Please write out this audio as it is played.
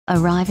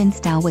Arrive in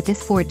style with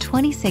this Ford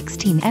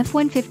 2016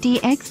 F-150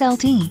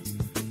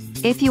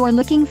 XLT. If you are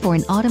looking for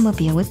an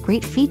automobile with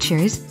great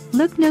features,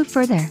 look no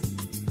further.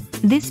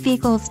 This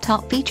vehicle's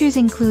top features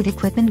include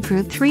Equipment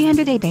Group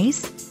 300A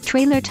base,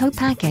 trailer tow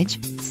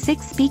package,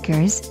 6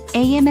 speakers,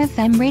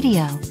 AM/FM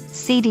radio,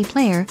 CD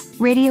player,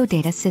 radio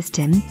data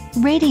system,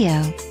 radio,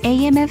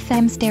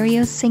 AM/FM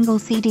stereo single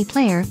CD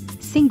player,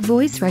 sync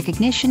voice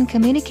recognition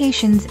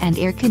communications and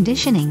air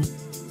conditioning.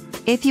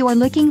 If you are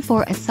looking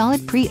for a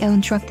solid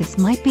pre-owned truck, this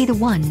might be the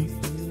one.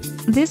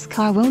 This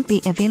car won't be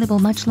available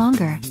much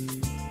longer.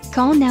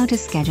 Call now to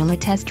schedule a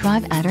test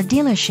drive at our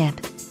dealership.